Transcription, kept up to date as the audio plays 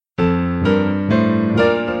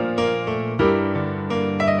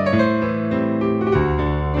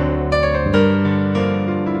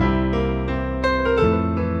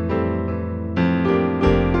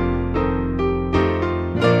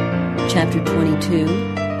22,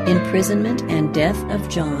 Imprisonment and Death of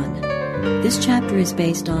John. This chapter is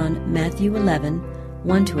based on Matthew 11,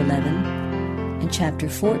 1-11, and chapter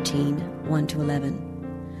 14,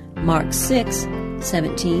 1-11, Mark 6,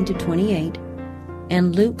 17-28,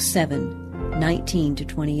 and Luke 7,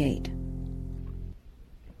 19-28.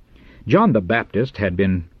 John the Baptist had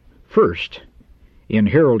been first in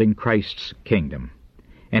heralding Christ's kingdom,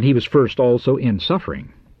 and he was first also in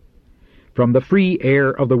suffering. From the free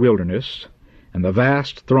air of the wilderness and the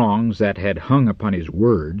vast throngs that had hung upon his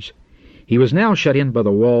words, he was now shut in by the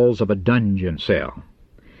walls of a dungeon cell.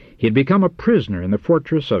 He had become a prisoner in the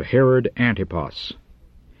fortress of Herod Antipas.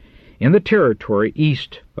 In the territory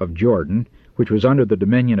east of Jordan, which was under the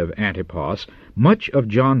dominion of Antipas, much of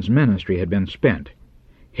John's ministry had been spent.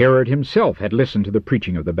 Herod himself had listened to the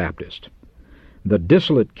preaching of the Baptist. The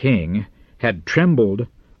dissolute king had trembled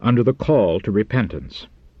under the call to repentance.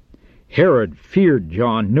 Herod feared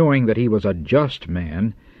John, knowing that he was a just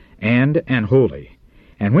man and an holy,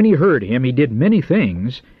 and when he heard him, he did many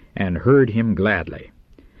things, and heard him gladly.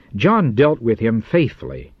 John dealt with him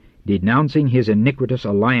faithfully, denouncing his iniquitous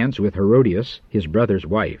alliance with Herodias, his brother's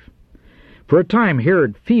wife. For a time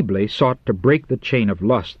Herod feebly sought to break the chain of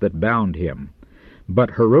lust that bound him,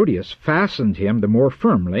 but Herodias fastened him the more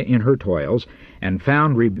firmly in her toils, and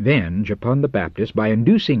found revenge upon the Baptist by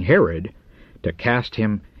inducing Herod to cast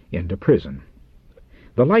him into prison.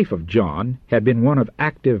 The life of John had been one of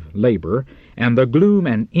active labor, and the gloom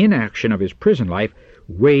and inaction of his prison life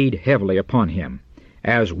weighed heavily upon him.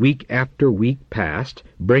 As week after week passed,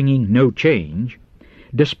 bringing no change,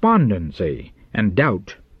 despondency and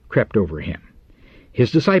doubt crept over him.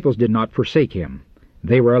 His disciples did not forsake him.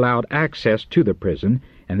 They were allowed access to the prison,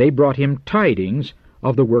 and they brought him tidings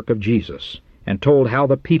of the work of Jesus, and told how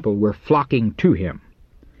the people were flocking to him.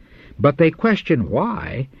 But they questioned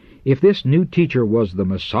why, if this new teacher was the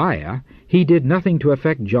Messiah, he did nothing to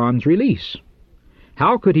effect John's release.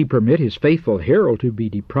 How could he permit his faithful herald to be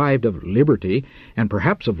deprived of liberty and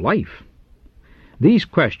perhaps of life? These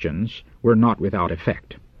questions were not without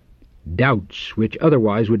effect. Doubts, which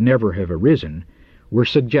otherwise would never have arisen, were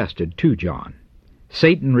suggested to John.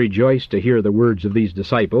 Satan rejoiced to hear the words of these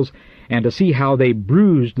disciples, and to see how they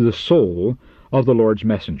bruised the soul of the Lord's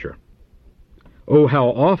messenger. Oh, how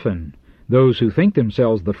often those who think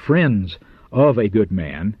themselves the friends of a good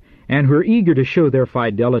man, and who are eager to show their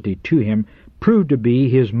fidelity to him, prove to be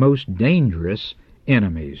his most dangerous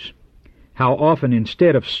enemies. How often,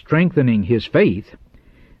 instead of strengthening his faith,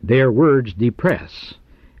 their words depress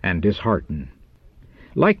and dishearten.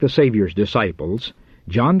 Like the Savior's disciples,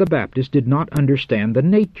 John the Baptist did not understand the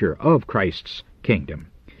nature of Christ's kingdom.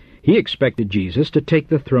 He expected Jesus to take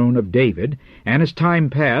the throne of David, and as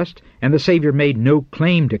time passed, and the Savior made no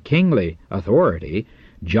claim to kingly authority,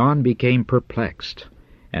 John became perplexed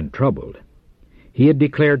and troubled. He had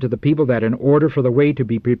declared to the people that in order for the way to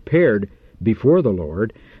be prepared before the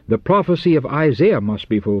Lord, the prophecy of Isaiah must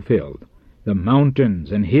be fulfilled. The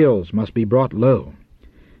mountains and hills must be brought low,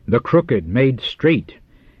 the crooked made straight,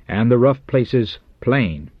 and the rough places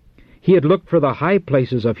plain. He had looked for the high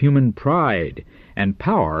places of human pride and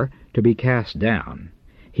power to be cast down.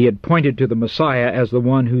 He had pointed to the Messiah as the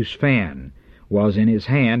one whose fan was in his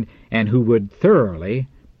hand, and who would thoroughly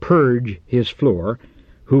purge his floor,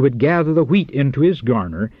 who would gather the wheat into his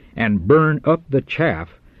garner, and burn up the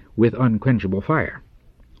chaff with unquenchable fire.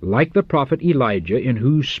 Like the prophet Elijah, in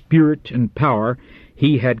whose spirit and power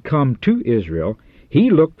he had come to Israel, he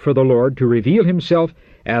looked for the Lord to reveal himself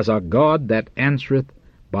as a God that answereth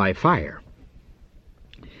by fire.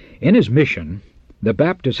 In his mission, the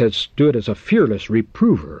Baptist had stood as a fearless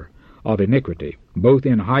reprover of iniquity, both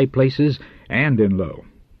in high places and in low.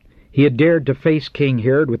 He had dared to face King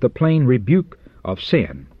Herod with the plain rebuke of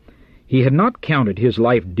sin. He had not counted his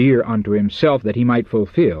life dear unto himself that he might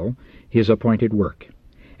fulfill his appointed work.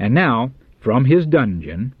 And now, from his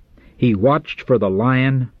dungeon, he watched for the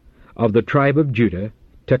Lion of the tribe of Judah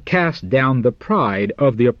to cast down the pride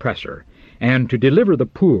of the oppressor, and to deliver the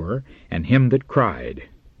poor and him that cried.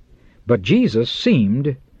 But Jesus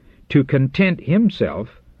seemed to content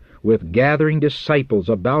himself with gathering disciples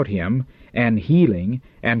about him, and healing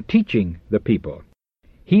and teaching the people.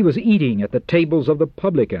 He was eating at the tables of the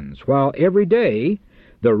publicans, while every day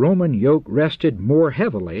the Roman yoke rested more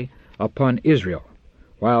heavily upon Israel,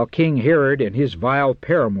 while King Herod and his vile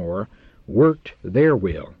paramour worked their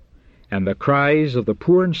will, and the cries of the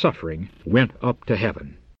poor and suffering went up to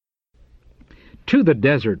heaven. To the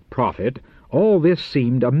desert prophet, all this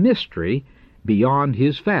seemed a mystery beyond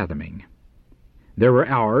his fathoming. There were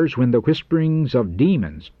hours when the whisperings of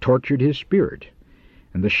demons tortured his spirit,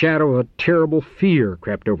 and the shadow of a terrible fear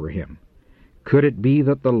crept over him. Could it be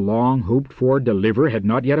that the long-hoped-for deliverer had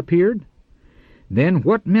not yet appeared? Then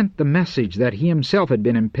what meant the message that he himself had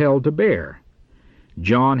been impelled to bear?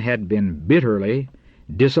 John had been bitterly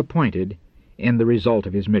disappointed in the result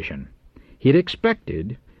of his mission. He had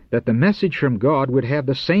expected that the message from God would have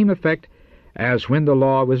the same effect as when the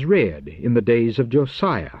law was read in the days of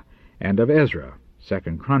Josiah and of Ezra, 2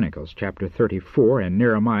 Chronicles chapter 34 and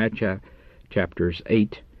Nehemiah chapters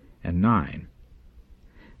 8 and 9.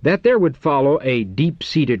 That there would follow a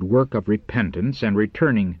deep-seated work of repentance and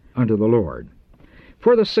returning unto the Lord.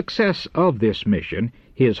 For the success of this mission,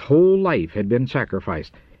 his whole life had been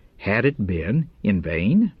sacrificed. Had it been in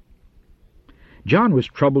vain? John was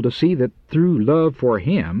troubled to see that through love for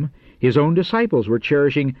him, his own disciples were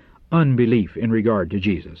cherishing unbelief in regard to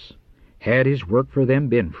Jesus. Had his work for them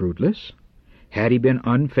been fruitless? Had he been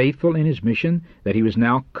unfaithful in his mission, that he was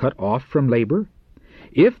now cut off from labor?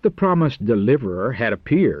 If the promised deliverer had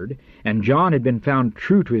appeared, and John had been found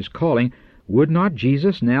true to his calling, would not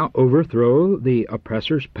Jesus now overthrow the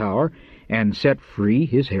oppressor's power and set free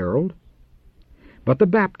his herald? But the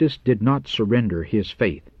Baptist did not surrender his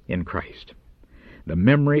faith in Christ. The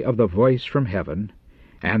memory of the voice from heaven,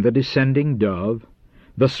 and the descending dove,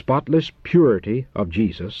 the spotless purity of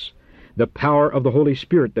Jesus, the power of the Holy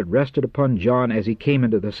Spirit that rested upon John as he came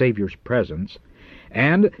into the Savior's presence,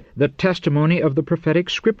 and the testimony of the prophetic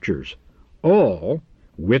Scriptures, all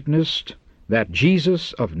witnessed that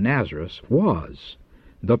Jesus of Nazareth was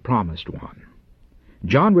the promised one.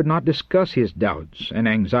 John would not discuss his doubts and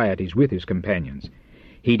anxieties with his companions.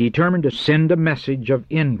 He determined to send a message of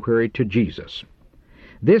inquiry to Jesus.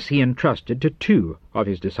 This he entrusted to two of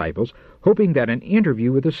his disciples, hoping that an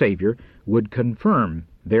interview with the Savior would confirm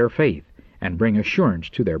their faith and bring assurance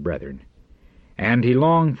to their brethren. And he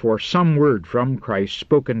longed for some word from Christ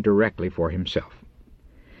spoken directly for himself.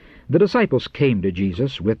 The disciples came to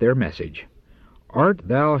Jesus with their message. "Art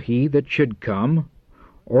thou he that should come,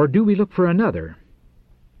 or do we look for another?"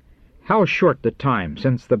 How short the time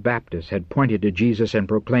since the Baptist had pointed to Jesus and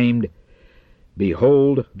proclaimed,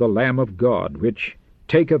 "Behold the Lamb of God, which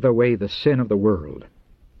taketh away the sin of the world.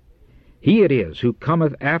 He it is who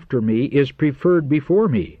cometh after me is preferred before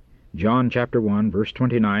me." John chapter 1, verse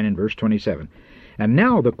 29 and verse 27. And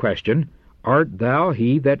now the question, "Art thou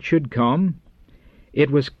he that should come?"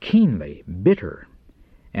 It was keenly bitter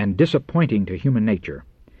and disappointing to human nature.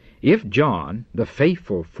 If John, the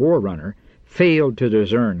faithful forerunner, failed to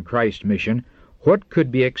discern Christ's mission, what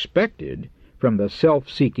could be expected from the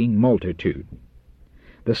self-seeking multitude?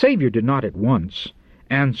 The Savior did not at once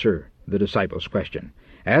answer the disciples' question.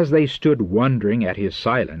 As they stood wondering at his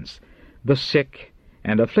silence, the sick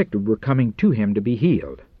and afflicted were coming to him to be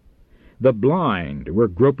healed. The blind were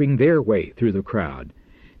groping their way through the crowd.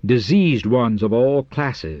 Diseased ones of all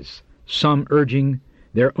classes, some urging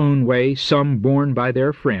their own way, some borne by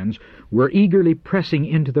their friends, were eagerly pressing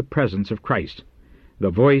into the presence of Christ. The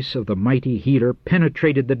voice of the mighty healer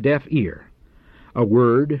penetrated the deaf ear. A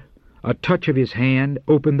word, a touch of his hand,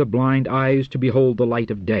 opened the blind eyes to behold the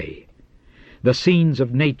light of day. The scenes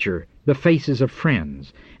of nature, the faces of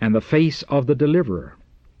friends, and the face of the deliverer.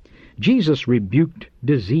 Jesus rebuked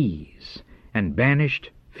disease and banished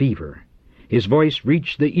fever. His voice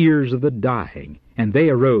reached the ears of the dying, and they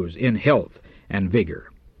arose in health and vigor.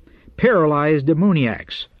 Paralyzed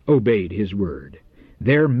demoniacs obeyed his word.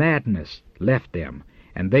 Their madness left them,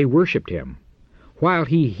 and they worshipped him. While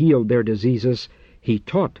he healed their diseases, he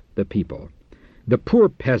taught the people. The poor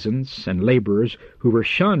peasants and laborers who were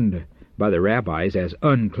shunned by the rabbis as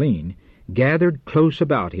unclean gathered close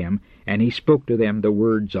about him, and he spoke to them the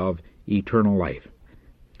words of eternal life.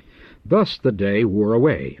 Thus the day wore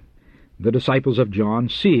away, the disciples of John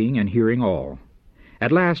seeing and hearing all.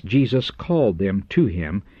 At last Jesus called them to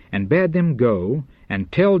him, and bade them go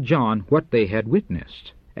and tell John what they had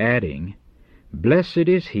witnessed, adding, "Blessed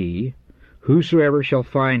is he, whosoever shall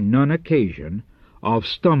find none occasion of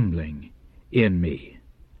stumbling in me."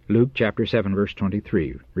 Luke chapter 7, verse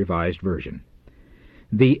 23, Revised Version.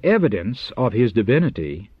 The evidence of his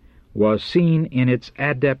divinity was seen in its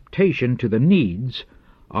adaptation to the needs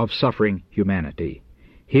of suffering humanity.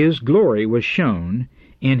 His glory was shown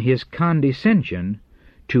in his condescension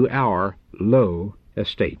to our low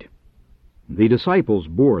estate. The disciples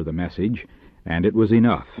bore the message, and it was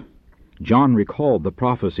enough. John recalled the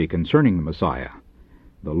prophecy concerning the Messiah.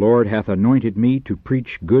 "The Lord hath anointed me to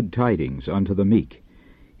preach good tidings unto the meek.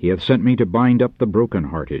 He hath sent me to bind up the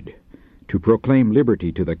brokenhearted, to proclaim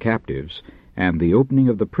liberty to the captives, and the opening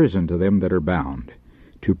of the prison to them that are bound,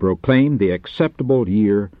 to proclaim the acceptable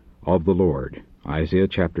year of the Lord." Isaiah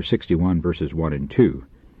chapter 61, verses 1 and 2.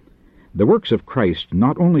 The works of Christ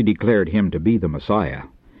not only declared him to be the Messiah,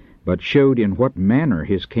 but showed in what manner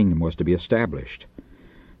his kingdom was to be established.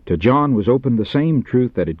 To John was opened the same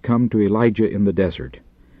truth that had come to Elijah in the desert,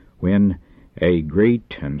 when a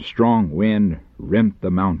great and strong wind rent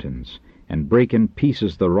the mountains, and brake in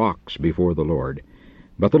pieces the rocks before the Lord.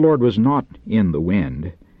 But the Lord was not in the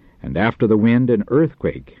wind, and after the wind an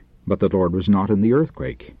earthquake, but the Lord was not in the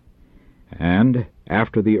earthquake. And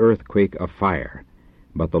after the earthquake a fire,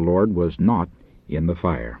 but the Lord was not in the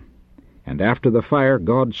fire. And after the fire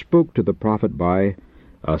God spoke to the prophet by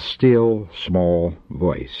a still small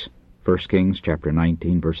voice. 1 Kings chapter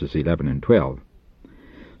 19, verses 11 and 12.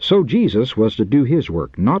 So Jesus was to do his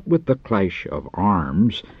work, not with the clash of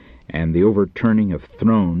arms and the overturning of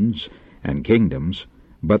thrones and kingdoms,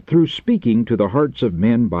 but through speaking to the hearts of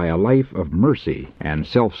men by a life of mercy and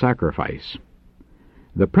self-sacrifice.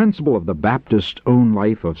 The principle of the Baptist's own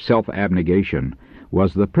life of self-abnegation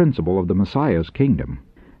was the principle of the Messiah's kingdom.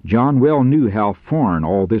 John well knew how foreign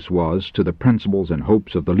all this was to the principles and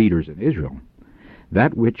hopes of the leaders in Israel.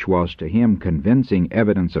 That which was to him convincing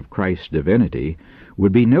evidence of Christ's divinity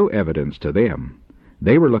would be no evidence to them.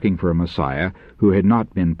 They were looking for a Messiah who had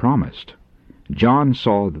not been promised. John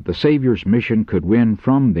saw that the Savior's mission could win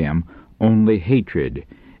from them only hatred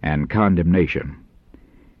and condemnation.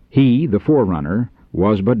 He, the forerunner,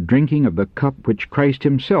 was but drinking of the cup which Christ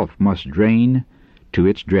himself must drain to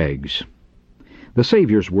its dregs. The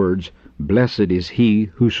Savior's words, "Blessed is he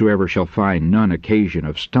whosoever shall find none occasion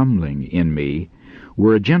of stumbling in me,"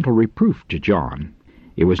 were a gentle reproof to John.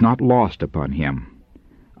 It was not lost upon him.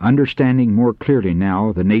 Understanding more clearly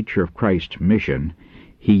now the nature of Christ's mission,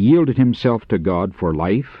 he yielded himself to God for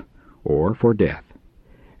life or for death,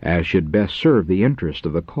 as should best serve the interest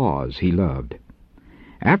of the cause he loved.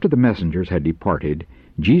 After the messengers had departed,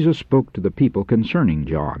 Jesus spoke to the people concerning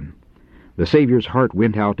John. The Savior's heart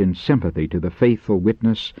went out in sympathy to the faithful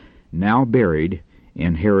witness now buried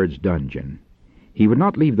in Herod's dungeon. He would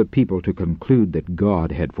not leave the people to conclude that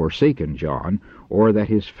God had forsaken John, or that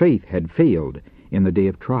his faith had failed in the day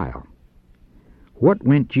of trial. "What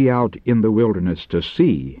went ye out in the wilderness to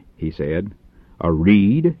see?" he said. "A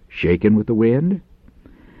reed shaken with the wind?"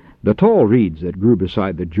 The tall reeds that grew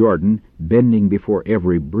beside the Jordan, bending before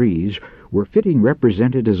every breeze, were fitting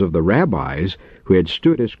representatives of the rabbis who had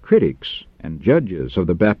stood as critics and judges of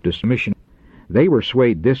the Baptist mission. They were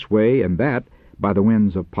swayed this way and that by the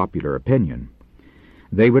winds of popular opinion.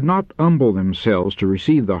 They would not humble themselves to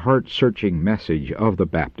receive the heart-searching message of the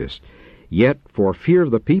Baptist, yet for fear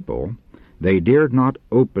of the people they dared not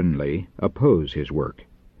openly oppose his work.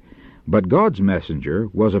 But God's messenger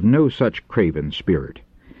was of no such craven spirit.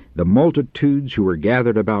 The multitudes who were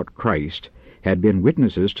gathered about Christ had been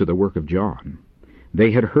witnesses to the work of John.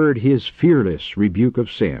 They had heard his fearless rebuke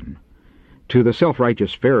of sin. To the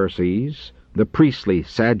self-righteous Pharisees, the priestly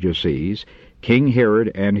Sadducees, King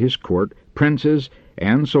Herod and his court, princes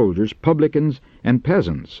and soldiers, publicans and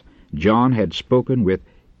peasants, John had spoken with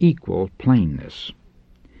equal plainness.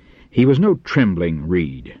 He was no trembling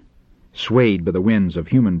reed, swayed by the winds of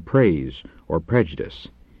human praise or prejudice.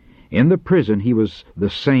 In the prison he was the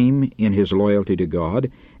same in his loyalty to God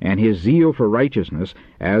and his zeal for righteousness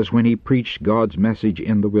as when he preached God's message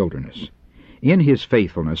in the wilderness. In his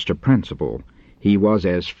faithfulness to principle he was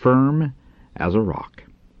as firm as a rock.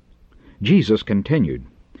 Jesus continued,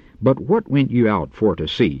 "But what went you out for to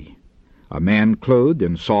see? A man clothed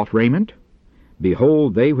in soft raiment?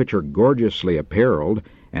 Behold, they which are gorgeously apparelled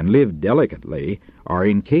and live delicately are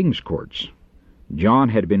in kings' courts." John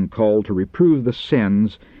had been called to reprove the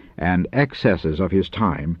sins and excesses of his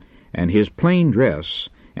time, and his plain dress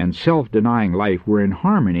and self-denying life were in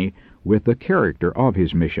harmony with the character of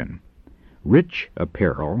his mission. Rich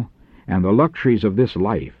apparel and the luxuries of this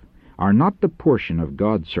life are not the portion of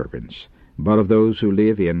God's servants, but of those who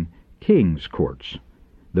live in kings' courts,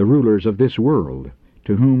 the rulers of this world,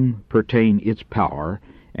 to whom pertain its power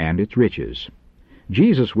and its riches.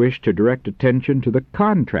 Jesus wished to direct attention to the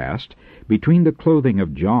contrast between the clothing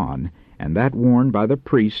of John and that worn by the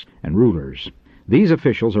priests and rulers. These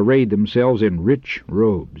officials arrayed themselves in rich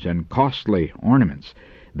robes and costly ornaments.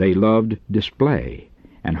 They loved display,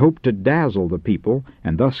 and hoped to dazzle the people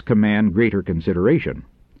and thus command greater consideration.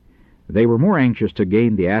 They were more anxious to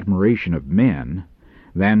gain the admiration of men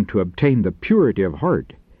than to obtain the purity of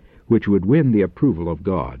heart which would win the approval of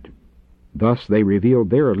God. Thus they revealed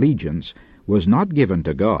their allegiance was not given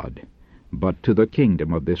to God, but to the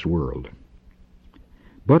kingdom of this world.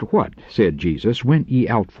 "But what," said Jesus, "went ye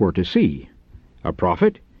out for to see? A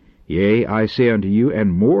prophet? Yea, I say unto you,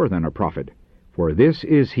 and more than a prophet. For this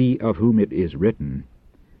is he of whom it is written,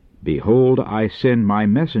 Behold, I send my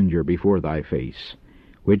messenger before thy face,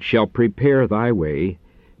 which shall prepare thy way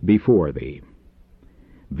before thee."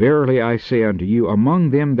 Verily I say unto you, among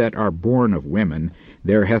them that are born of women,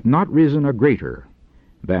 there hath not risen a greater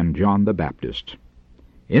than John the Baptist.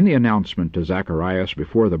 In the announcement to Zacharias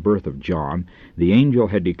before the birth of John, the angel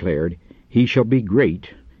had declared, He shall be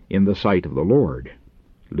great in the sight of the Lord.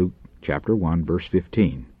 Luke chapter 1, verse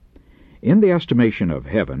 15. In the estimation of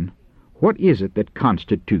heaven, what is it that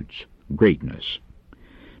constitutes greatness?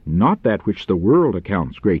 Not that which the world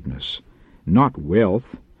accounts greatness, not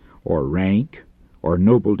wealth, or rank, or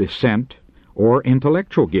noble descent, or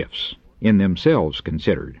intellectual gifts, in themselves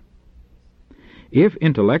considered. If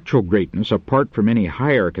intellectual greatness, apart from any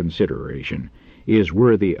higher consideration, is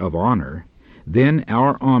worthy of honor, then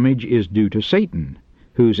our homage is due to Satan,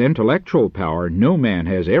 whose intellectual power no man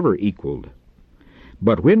has ever equaled.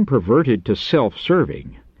 But when perverted to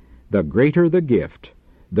self-serving, the greater the gift,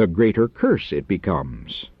 the greater curse it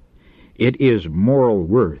becomes. It is moral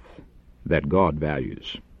worth that God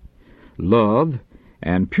values. Love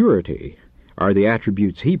and purity are the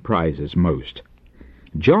attributes he prizes most.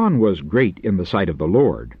 John was great in the sight of the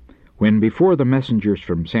Lord, when before the messengers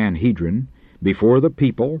from Sanhedrin, before the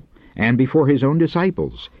people, and before his own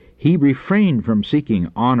disciples, he refrained from seeking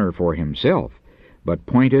honor for himself, but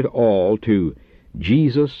pointed all to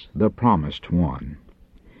Jesus the promised one.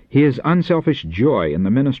 His unselfish joy in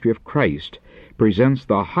the ministry of Christ presents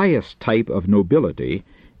the highest type of nobility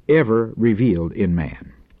ever revealed in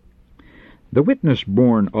man. The witness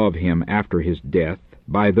borne of him after his death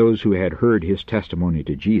by those who had heard his testimony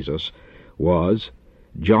to Jesus was,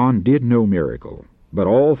 John did no miracle, but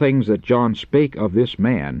all things that John spake of this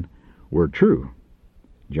man were true.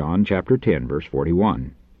 John chapter 10, verse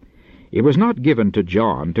 41. It was not given to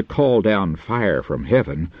John to call down fire from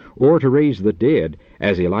heaven, or to raise the dead,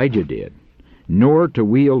 as Elijah did, nor to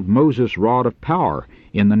wield Moses' rod of power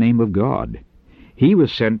in the name of God. He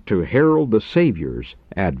was sent to herald the Savior's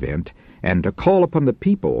advent, and to call upon the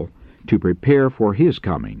people to prepare for his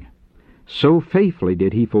coming. So faithfully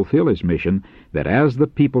did he fulfill his mission that as the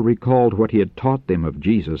people recalled what he had taught them of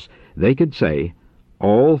Jesus, they could say,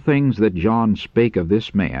 all things that John spake of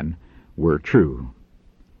this man were true.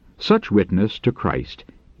 Such witness to Christ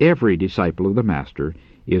every disciple of the Master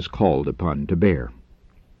is called upon to bear.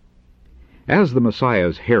 As the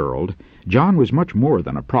Messiah's herald, John was much more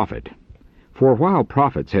than a prophet. For while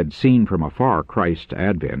prophets had seen from afar Christ's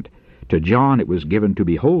advent, to John it was given to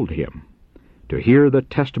behold him, to hear the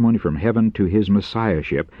testimony from heaven to his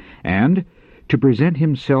Messiahship, and to present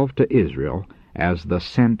himself to Israel as the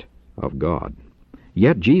sent of God.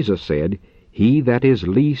 Yet Jesus said, He that is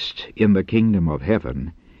least in the kingdom of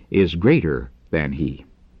heaven is greater than he.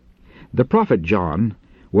 The prophet John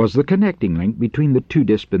was the connecting link between the two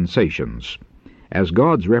dispensations. As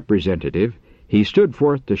God's representative, he stood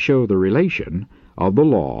forth to show the relation of the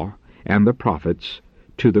law and the prophets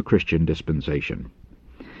to the Christian dispensation.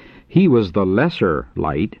 He was the lesser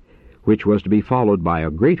light, which was to be followed by a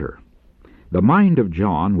greater. The mind of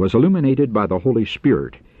John was illuminated by the Holy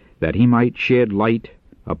Spirit, that he might shed light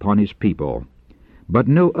upon his people. But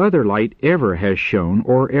no other light ever has shone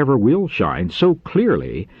or ever will shine so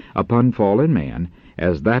clearly upon fallen man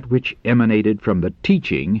as that which emanated from the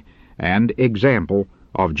teaching and example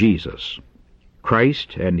of Jesus.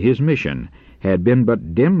 Christ and his mission had been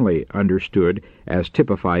but dimly understood as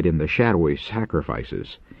typified in the shadowy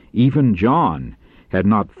sacrifices. Even John had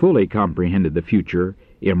not fully comprehended the future,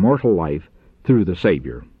 immortal life through the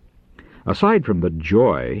Savior. Aside from the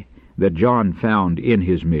joy that John found in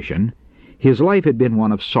his mission, his life had been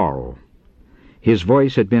one of sorrow. His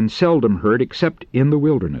voice had been seldom heard except in the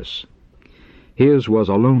wilderness. His was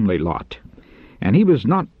a lonely lot, and he was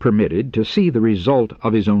not permitted to see the result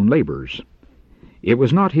of his own labors. It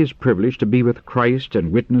was not his privilege to be with Christ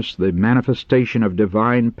and witness the manifestation of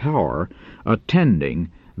divine power attending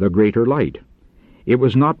the greater light. It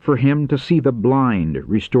was not for him to see the blind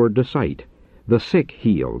restored to sight, the sick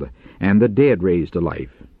healed, and the dead raised to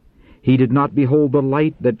life. He did not behold the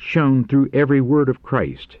light that shone through every word of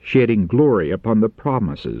Christ, shedding glory upon the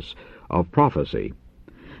promises of prophecy.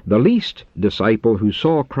 The least disciple who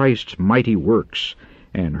saw Christ's mighty works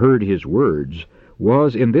and heard his words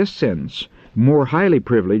was, in this sense, more highly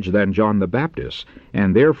privileged than John the Baptist,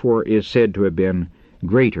 and therefore is said to have been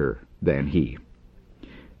greater than he.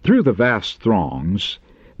 Through the vast throngs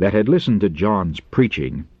that had listened to John's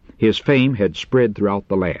preaching, his fame had spread throughout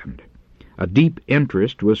the land. A deep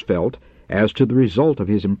interest was felt as to the result of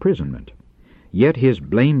his imprisonment. Yet his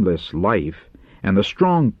blameless life and the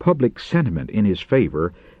strong public sentiment in his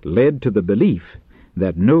favor led to the belief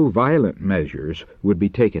that no violent measures would be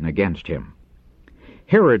taken against him.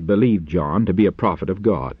 Herod believed John to be a prophet of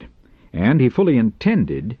God, and he fully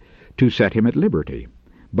intended to set him at liberty.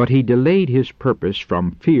 but he delayed his purpose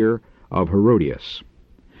from fear of Herodias.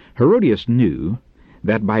 Herodias knew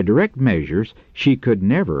that by direct measures she could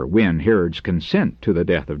never win Herod's consent to the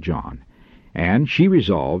death of John, and she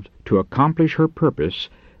resolved to accomplish her purpose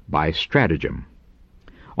by stratagem.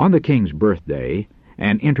 On the king's birthday,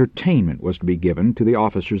 an entertainment was to be given to the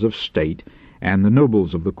officers of state and the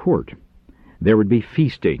nobles of the court. There would be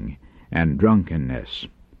feasting and drunkenness.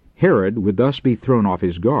 Herod would thus be thrown off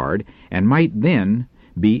his guard, and might then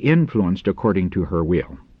be influenced according to her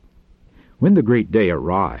will. When the great day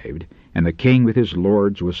arrived, and the king with his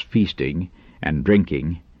lords was feasting and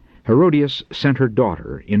drinking, Herodias sent her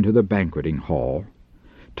daughter into the banqueting hall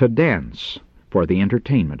to dance for the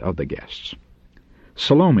entertainment of the guests.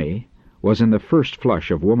 Salome was in the first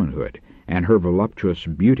flush of womanhood, and her voluptuous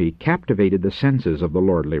beauty captivated the senses of the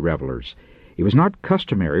lordly revelers. It was not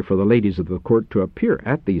customary for the ladies of the court to appear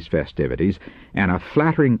at these festivities, and a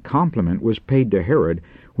flattering compliment was paid to Herod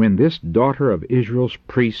when this daughter of Israel's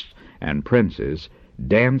priests and princes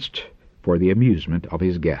danced for the amusement of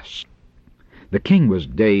his guests. The king was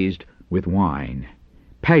dazed with wine.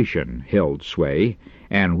 Passion held sway,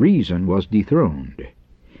 and reason was dethroned.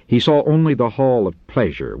 He saw only the hall of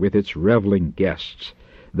pleasure with its reveling guests,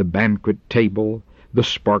 the banquet table, the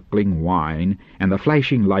sparkling wine, and the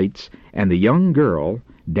flashing lights, and the young girl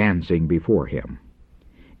dancing before him.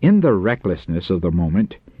 In the recklessness of the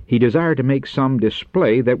moment, he desired to make some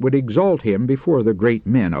display that would exalt him before the great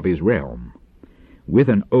men of his realm. With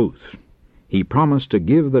an oath, he promised to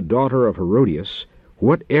give the daughter of Herodias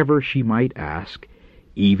whatever she might ask,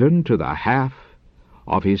 even to the half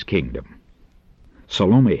of his kingdom.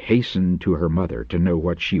 Salome hastened to her mother to know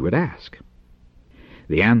what she would ask.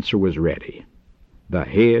 The answer was ready: the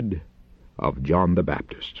head of John the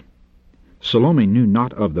Baptist. Salome knew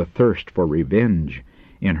not of the thirst for revenge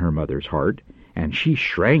in her mother's heart, and she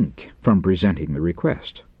shrank from presenting the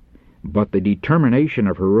request. But the determination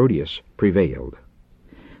of Herodias prevailed.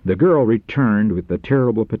 The girl returned with the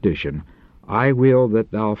terrible petition, "I will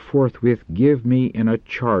that thou forthwith give me in a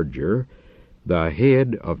charger the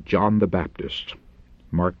head of John the Baptist."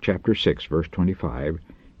 Mark chapter 6, verse 25,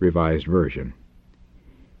 Revised Version.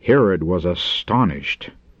 Herod was astonished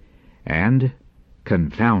and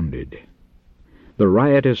confounded. The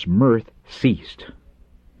riotous mirth ceased,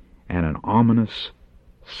 and an ominous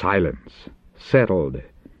silence settled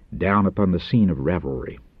down upon the scene of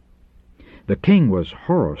revelry. The king was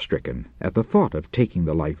horror-stricken at the thought of taking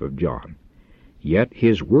the life of John, yet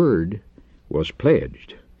his word was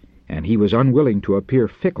pledged, and he was unwilling to appear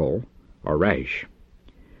fickle or rash.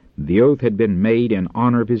 The oath had been made in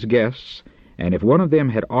honor of his guests, and if one of them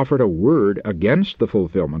had offered a word against the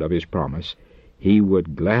fulfillment of his promise, he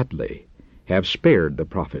would gladly have spared the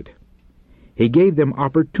prophet. He gave them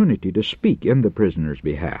opportunity to speak in the prisoner's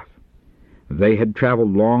behalf. They had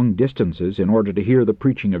traveled long distances in order to hear the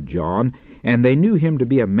preaching of John, and they knew him to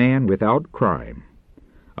be a man without crime,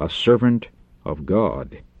 a servant of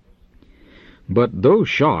God. But though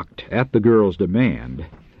shocked at the girl's demand,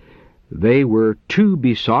 they were too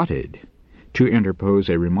besotted to interpose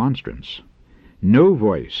a remonstrance. No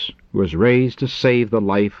voice was raised to save the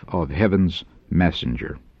life of heaven's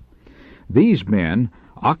messenger. These men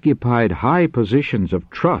occupied high positions of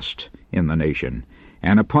trust in the nation,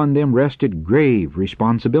 and upon them rested grave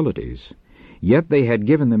responsibilities. Yet they had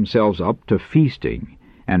given themselves up to feasting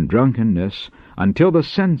and drunkenness until the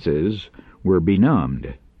senses were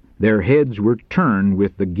benumbed. Their heads were turned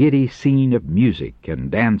with the giddy scene of music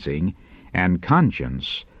and dancing, and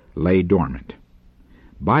conscience lay dormant.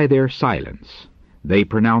 By their silence they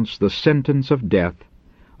pronounced the sentence of death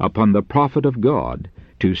upon the prophet of God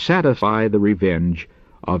to satisfy the revenge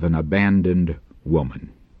of an abandoned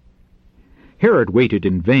woman. Herod waited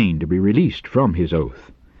in vain to be released from his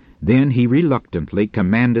oath. Then he reluctantly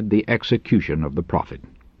commanded the execution of the prophet.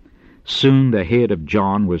 Soon the head of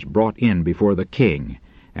John was brought in before the king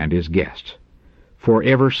and his guest.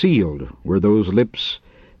 Forever sealed were those lips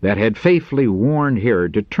that had faithfully warned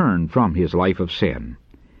Herod to turn from his life of sin.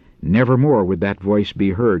 Nevermore would that voice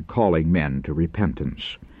be heard calling men to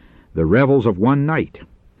repentance. The revels of one night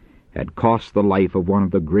had cost the life of one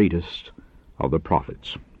of the greatest of the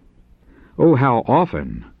prophets. Oh, how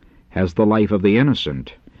often has the life of the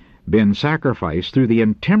innocent been sacrificed through the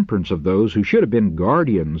intemperance of those who should have been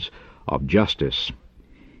guardians of justice.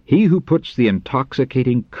 He who puts the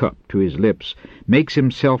intoxicating cup to his lips makes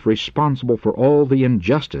himself responsible for all the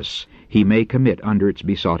injustice he may commit under its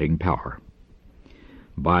besotting power.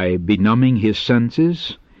 By benumbing his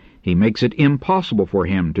senses, he makes it impossible for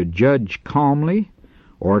him to judge calmly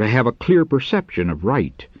or to have a clear perception of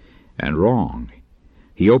right and wrong.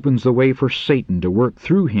 He opens the way for Satan to work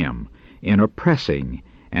through him in oppressing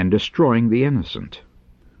and destroying the innocent.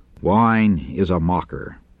 Wine is a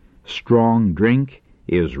mocker, strong drink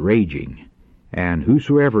is raging, and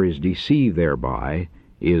whosoever is deceived thereby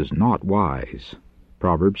is not wise.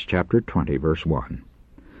 Proverbs chapter 20, verse 1.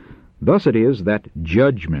 Thus it is that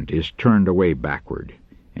judgment is turned away backward,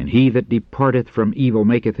 and he that departeth from evil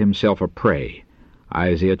maketh himself a prey.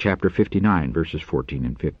 Isaiah chapter 59, verses 14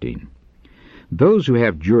 and 15. Those who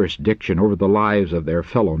have jurisdiction over the lives of their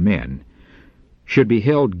fellow men should be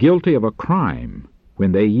held guilty of a crime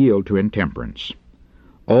when they yield to intemperance.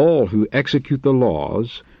 All who execute the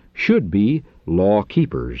laws should be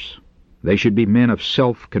law-keepers. They should be men of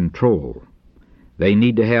self-control. They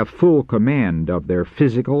need to have full command of their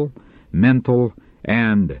physical, mental,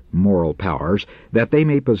 and moral powers, that they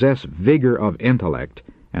may possess vigor of intellect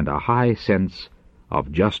and a high sense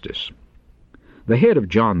of justice. The head of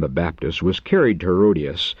John the Baptist was carried to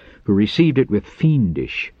Herodias, who received it with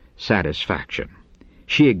fiendish satisfaction.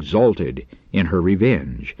 She exulted in her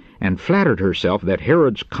revenge, and flattered herself that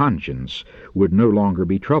Herod's conscience would no longer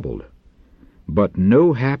be troubled. But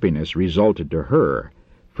no happiness resulted to her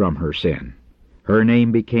from her sin. Her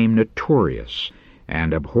name became notorious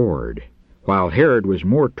and abhorred, while Herod was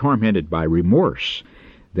more tormented by remorse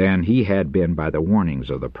than he had been by the warnings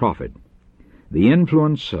of the prophet. The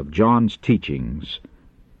influence of John's teachings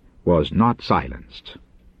was not silenced.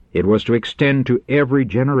 It was to extend to every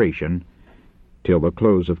generation till the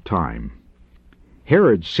close of time.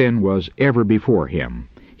 Herod's sin was ever before him.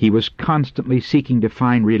 He was constantly seeking to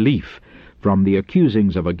find relief from the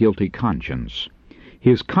accusings of a guilty conscience.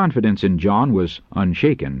 His confidence in John was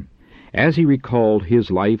unshaken, as he recalled his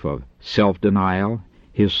life of self-denial,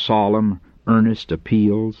 his solemn, earnest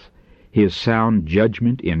appeals, his sound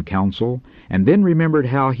judgment in council, and then remembered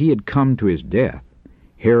how he had come to his death.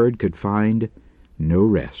 Herod could find no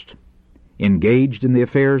rest. Engaged in the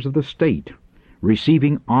affairs of the state,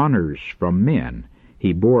 receiving honors from men,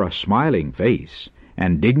 he bore a smiling face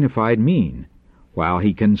and dignified mien, while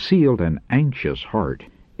he concealed an anxious heart,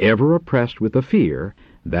 ever oppressed with the fear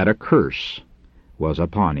that a curse was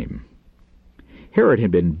upon him. Herod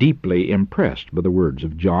had been deeply impressed by the words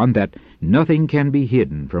of John that nothing can be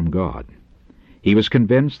hidden from God. He was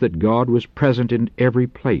convinced that God was present in every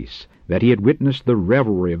place, that he had witnessed the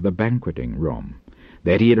revelry of the banqueting room,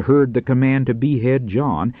 that he had heard the command to behead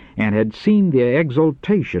John, and had seen the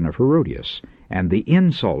exultation of Herodias, and the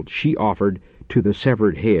insult she offered to the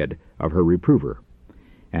severed head of her reprover.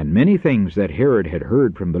 And many things that Herod had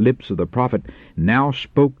heard from the lips of the prophet now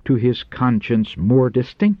spoke to his conscience more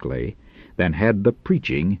distinctly than had the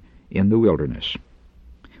preaching in the wilderness.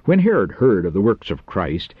 When Herod heard of the works of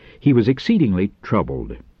Christ, he was exceedingly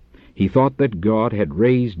troubled. He thought that God had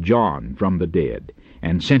raised John from the dead,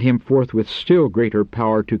 and sent him forth with still greater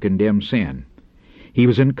power to condemn sin. He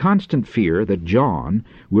was in constant fear that John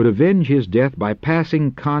would avenge his death by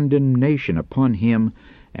passing condemnation upon him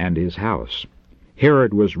and his house.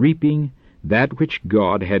 Herod was reaping that which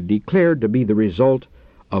God had declared to be the result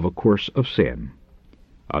of a course of sin: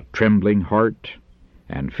 a trembling heart,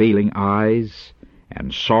 and failing eyes,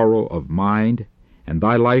 and sorrow of mind, and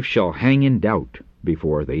thy life shall hang in doubt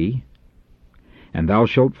before thee. And thou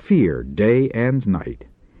shalt fear day and night,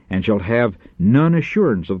 and shalt have none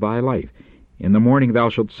assurance of thy life. In the morning thou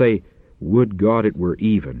shalt say, Would God it were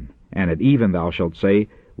even, and at even thou shalt say,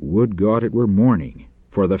 Would God it were morning.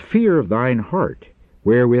 For the fear of thine heart,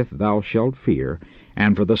 wherewith thou shalt fear,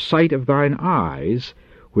 and for the sight of thine eyes,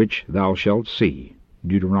 which thou shalt see.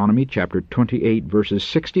 Deuteronomy chapter 28, verses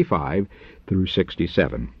 65 through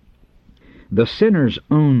 67. The sinner's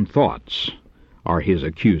own thoughts are his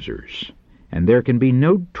accusers, and there can be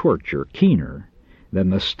no torture keener than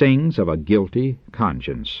the stings of a guilty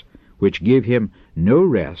conscience, which give him no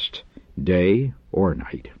rest day or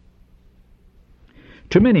night.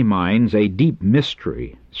 To many minds a deep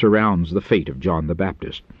mystery surrounds the fate of John the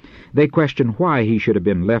Baptist. They question why he should have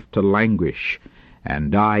been left to languish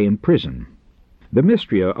and die in prison. The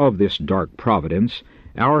mystery of this dark providence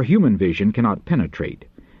our human vision cannot penetrate,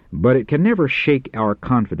 but it can never shake our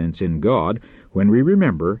confidence in God when we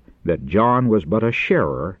remember that John was but a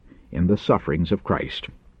sharer in the sufferings of Christ.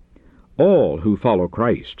 All who follow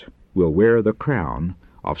Christ will wear the crown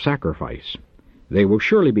of sacrifice. They will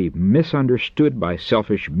surely be misunderstood by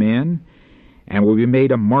selfish men, and will be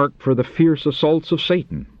made a mark for the fierce assaults of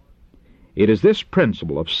Satan. It is this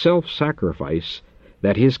principle of self-sacrifice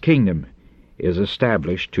that his kingdom is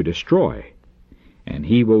established to destroy, and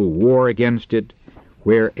he will war against it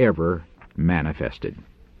wherever manifested.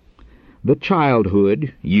 The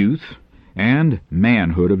childhood, youth, and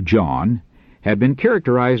manhood of John had been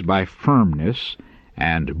characterized by firmness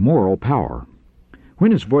and moral power.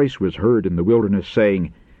 When his voice was heard in the wilderness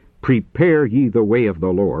saying, Prepare ye the way of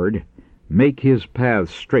the Lord, make his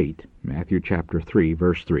paths straight, Matthew chapter 3,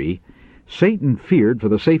 verse 3, Satan feared for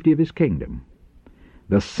the safety of his kingdom.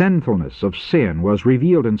 The sinfulness of sin was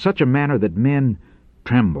revealed in such a manner that men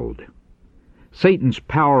trembled. Satan's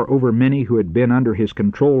power over many who had been under his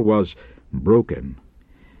control was broken.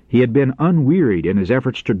 He had been unwearied in his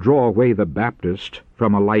efforts to draw away the Baptist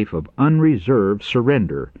from a life of unreserved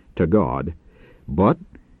surrender to God, but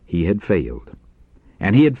he had failed.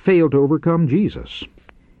 And he had failed to overcome Jesus.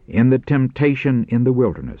 In the temptation in the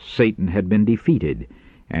wilderness, Satan had been defeated,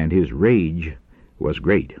 and his rage was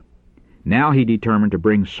great. Now he determined to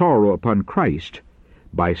bring sorrow upon Christ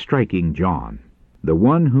by striking John. The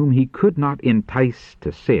one whom he could not entice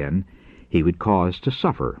to sin, he would cause to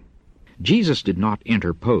suffer. Jesus did not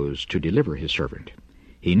interpose to deliver his servant.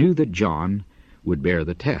 He knew that John would bear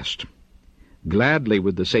the test. Gladly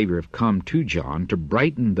would the Savior have come to John to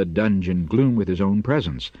brighten the dungeon gloom with his own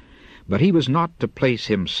presence, but he was not to place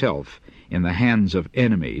himself in the hands of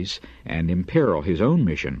enemies and imperil his own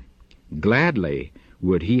mission. Gladly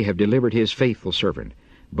would he have delivered his faithful servant,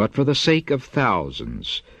 but for the sake of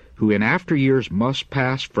thousands who in after years must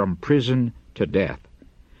pass from prison to death,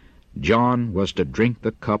 John was to drink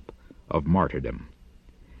the cup of martyrdom.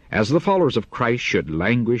 As the followers of Christ should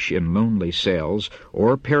languish in lonely cells,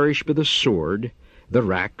 or perish by the sword, the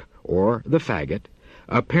rack, or the faggot,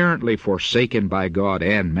 apparently forsaken by God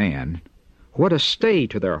and man, what a stay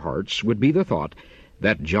to their hearts would be the thought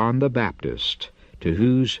that John the Baptist, to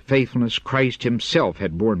whose faithfulness Christ himself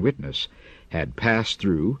had borne witness, had passed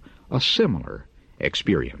through a similar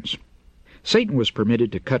experience. Satan was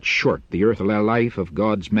permitted to cut short the earthly life of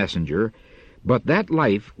God's messenger, but that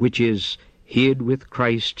life which is hid with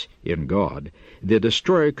Christ in God, the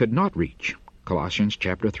destroyer could not reach. Colossians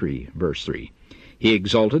chapter 3, verse 3. He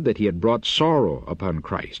exulted that he had brought sorrow upon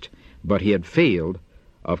Christ, but he had failed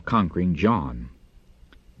of conquering John.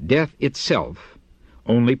 Death itself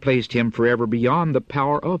only placed him forever beyond the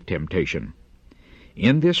power of temptation.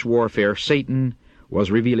 In this warfare, Satan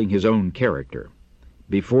was revealing his own character.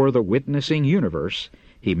 Before the witnessing universe,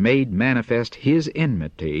 he made manifest his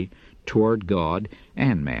enmity toward God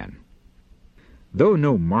and man. Though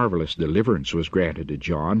no marvelous deliverance was granted to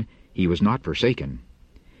John, he was not forsaken.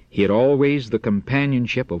 He had always the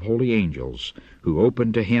companionship of holy angels, who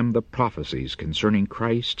opened to him the prophecies concerning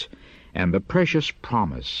Christ and the precious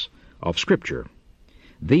promise of Scripture.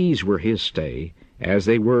 These were his stay, as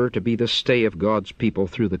they were to be the stay of God's people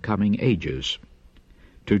through the coming ages.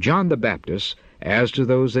 To John the Baptist, as to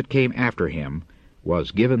those that came after him,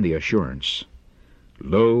 was given the assurance,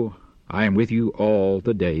 Lo, I am with you all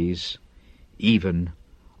the days, even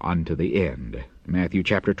unto the end. Matthew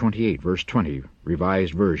chapter 28, verse 20,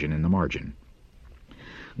 Revised Version in the margin.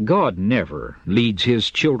 God never leads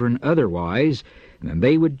his children otherwise than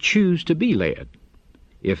they would choose to be led,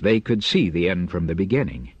 if they could see the end from the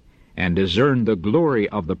beginning, and discern the glory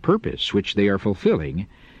of the purpose which they are fulfilling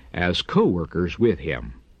as co-workers with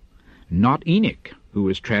him. Not Enoch, who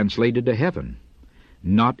was translated to heaven,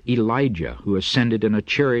 not Elijah, who ascended in a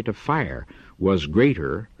chariot of fire, was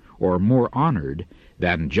greater or more honored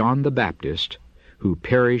than John the Baptist, who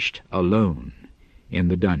perished alone in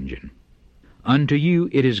the dungeon. Unto you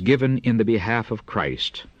it is given in the behalf of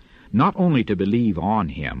Christ, not only to believe on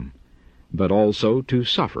him, but also to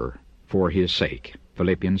suffer for his sake.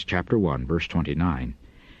 Philippians chapter 1, verse 29.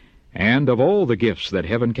 And of all the gifts that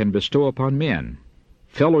heaven can bestow upon men,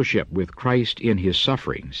 fellowship with Christ in his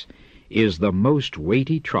sufferings is the most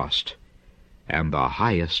weighty trust and the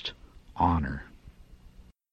highest honor.